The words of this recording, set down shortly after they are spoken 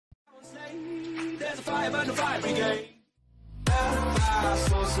There's a fire, but no fire brigade.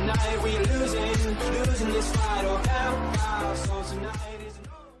 So tonight we losing this fight. So tonight is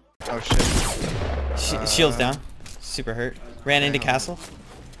Oh shit. Shield's down. Super hurt. Ran into castle.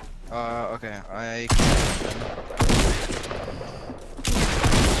 Okay.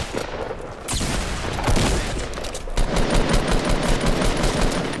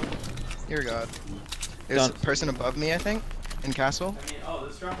 Dear God. There's a person above me, I think, in castle. Oh,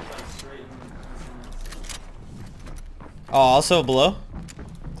 this drop is like straight. Oh, also below.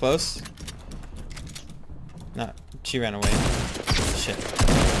 Close. No, she ran away. Shit.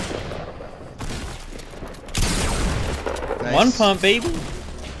 Nice. One pump, baby.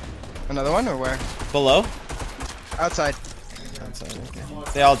 Another one or where? Below. Outside. Outside, okay.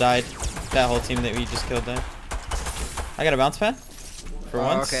 They all died. That whole team that we just killed died. I got a bounce pad. For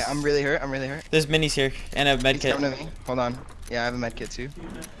once. Okay, I'm really hurt. There's minis here and a med He's kit. coming to me. Hold on. Yeah, I have a med kit too.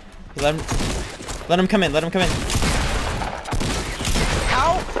 Let him come in. Let him come in.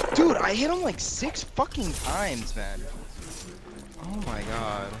 How? Dude, I hit him like 6 fucking times, man. Oh my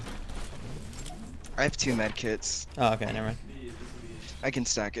god. I have 2 med kits. Oh, okay, never mind. I can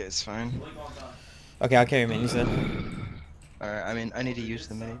stack it, it's fine. Okay, I'll carry minis then. Alright, I mean, I need to use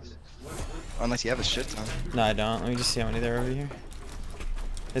the minis. Unless you have a shit ton. No, I don't. Let me just see how many there are over here.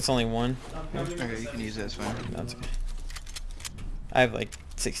 It's only one. Okay, you can use it, it's fine. That's okay. I have like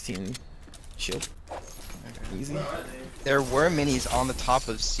 16 shield. Okay. Easy. There were minis on the top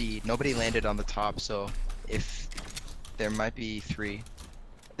of C. Nobody landed on the top, so if there might be 3.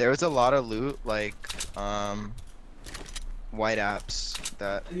 There was a lot of loot, like white apps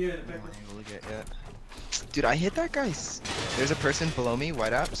that I'm not able to get yet. Dude, I hit that guy's. There's a person below me,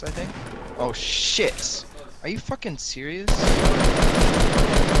 white apps, I think. Oh shit! Are you fucking serious?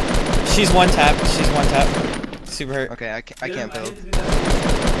 She's one tap. Super hurt. Okay, I can't build.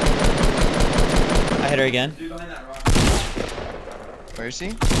 I hit her again. Where is he?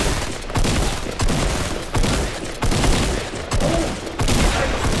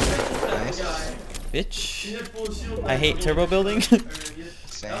 Nice. Bitch. I hate turbo building.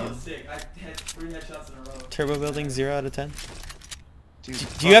 Same. Turbo building 0 out of 10. Dude,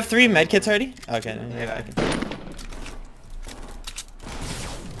 Do you have 3 medkits already? Okay. Yeah. I can.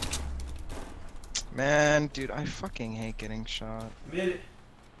 Man, dude, I fucking hate getting shot.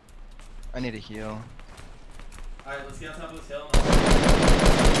 I need a heal. Alright, let's get on top of this hill.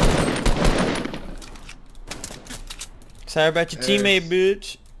 Sorry about your teammate,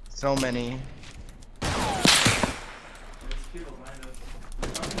 bitch. So many.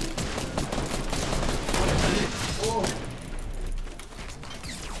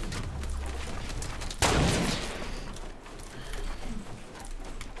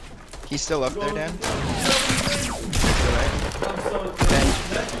 He's still up there, Dan? Dan,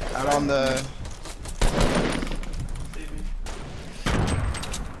 out on the...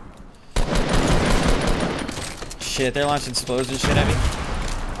 Shit, they're launching explosions shit at me.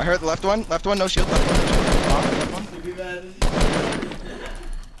 I heard the left one, no shield, left one.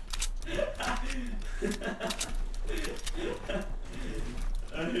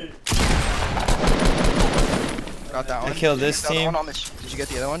 Got that one. I killed this team. Did you get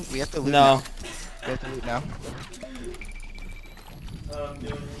the other one? We have to loot No. now. We have to loot now.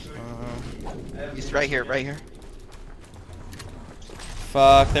 He's right here,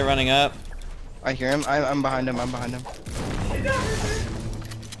 Fuck, they're running up. I hear him. I'm behind him.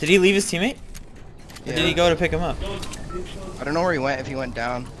 Did he leave his teammate? Or Yeah. did he go to pick him up? I don't know where he went, if he went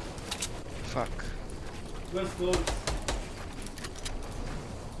down. Fuck.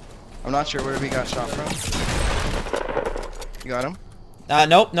 I'm not sure where we got shot from. You got him?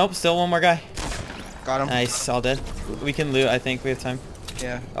 Nope, still one more guy. Got him. Nice, all dead. We can loot, I think we have time.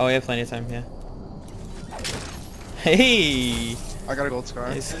 Yeah. Oh, we have plenty of time, yeah. Hey! I got a gold scar.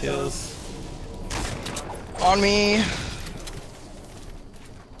 Nice kills. On me!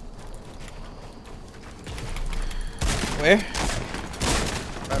 Where?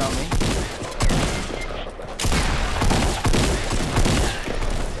 Right on me.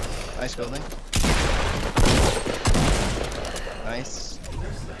 Nice building. Nice.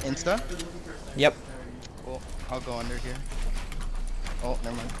 Insta? Yep. Cool. I'll go under here. Oh,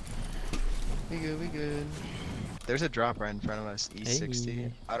 never mind. We good. There's a drop right in front of us, E60.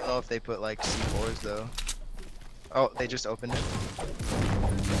 Hey. I don't know if they put like C4s though. Oh, they just opened it.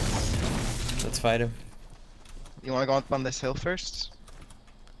 Let's fight him. You want to go up on this hill first?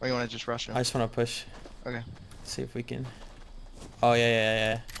 Or you want to just rush him? I just want to push. Okay. See if we can. Oh,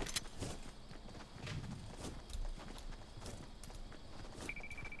 yeah.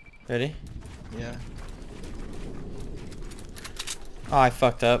 Ready? Yeah. Oh, I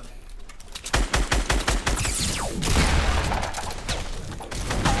fucked up.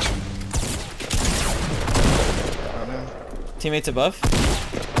 Teammates above.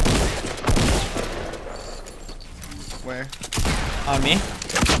 Where? On me.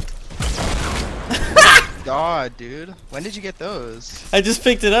 God, dude. When did you get those? I just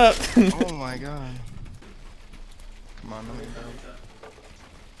picked it up. Oh my god. Come on, let me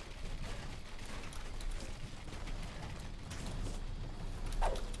go.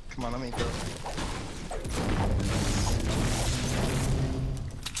 Come on, let me go.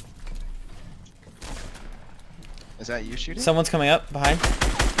 Is that you shooting? Someone's coming up behind. Oh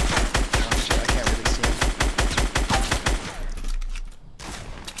shit, I can't really see him.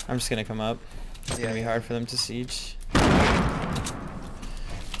 I'm just gonna come up. It's gonna be hard for them to siege.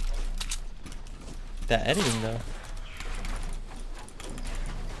 That editing though.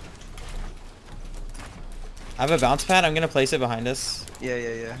 I have a bounce pad. I'm gonna place it behind us.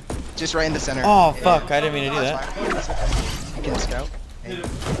 Yeah. Just right in the center. Oh Yeah. fuck! I didn't mean to do that. That's okay. You can scout. Hey.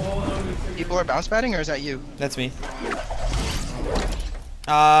 People are bounce padding, or is that you? That's me.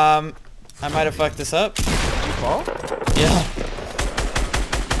 I might have fucked this up. Did you fall? Yeah.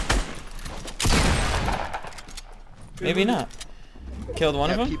 Maybe not. Killed one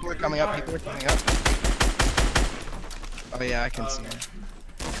of them? People are coming up. Oh yeah, I can see it.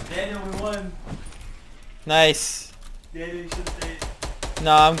 Daniel, we won. Nice. Daniel, you should stay.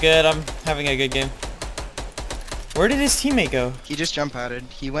 No, I'm good. I'm having a good game. Where did his teammate go? He just jump padded.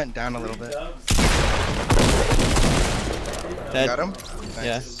 He went down a little bit. That, Got him?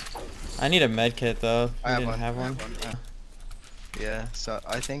 yeah. Nice. I need a med kit though. I We didn't have one. Yeah, so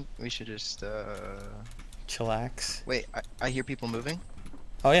I think we should just Chillax. wait, I hear people moving.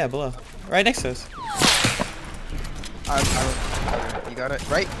 Oh yeah, below. Right next to us. You got it.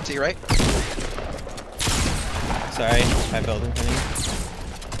 Right, to your right. Sorry, my building thing.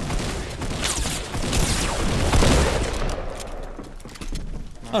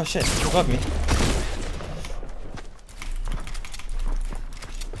 Oh shit, above me.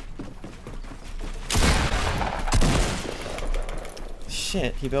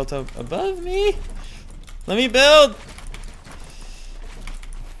 Shit, he built up above me. Let me build.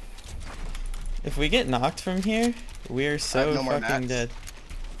 If we get knocked from here, we're so no more fucking mats. dead.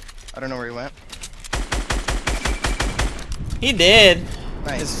 I don't know where he went. He did.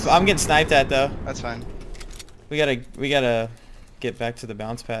 Nice. I'm getting sniped at though. That's fine. We gotta get back to the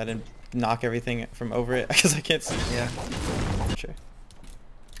bounce pad and knock everything from over it because I can't see. Yeah. Sure.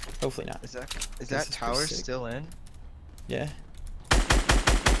 Hopefully not. Is that This that is tower pretty sick. still in? Yeah.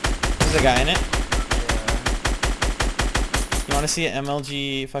 There's a guy in it. Yeah. You want to see an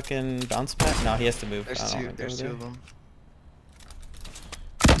MLG fucking bounce pad? No, he has to move. There's I don't two. wanna go There's two there. of them.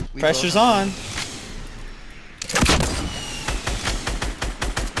 Pressure's on.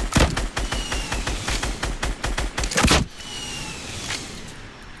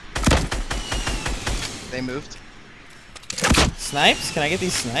 They moved. Snipes? Can I get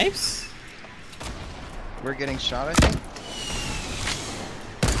these snipes? We're getting shot, I think.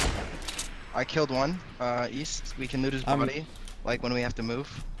 I killed one. East. We can loot his body. Like when we have to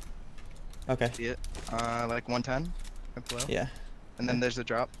move. Okay. See it? Like 110. Right below. Yeah. And then there's the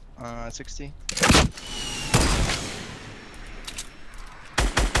drop. 60.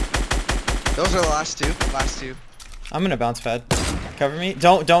 Those are the last two. Last two. I'm gonna bounce pad. Cover me.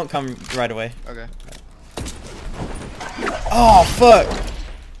 Don't come right away. Okay. Oh fuck!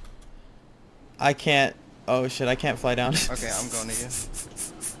 I can't. Oh shit! I can't fly down. Okay, I'm going to you.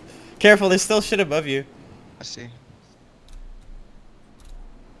 Careful! There's still shit above you. I see.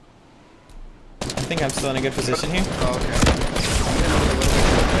 I think I'm still in a good position here. Oh, okay.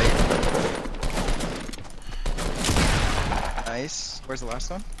 Nice. Where's the last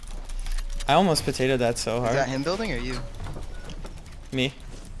one? I almost potatoed that so Is hard. that him building or you? Me.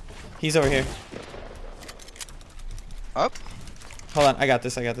 He's over here. Up? Hold on, I got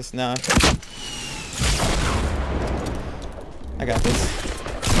this. No. I got this.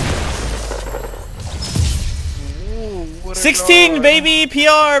 Ooh, what a 16, god. baby!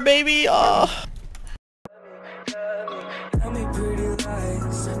 PR, baby! Oh. Tell me pretty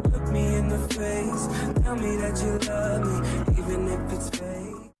lies, look me in the face. Tell me that you love me, even if it's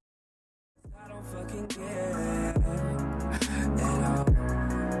fake. I don't fucking care at all.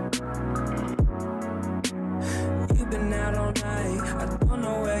 You've been out all night, I don't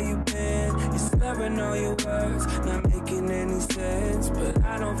know where you've been. You're slurring all your words, not making any sense, but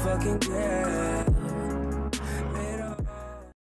I don't fucking care.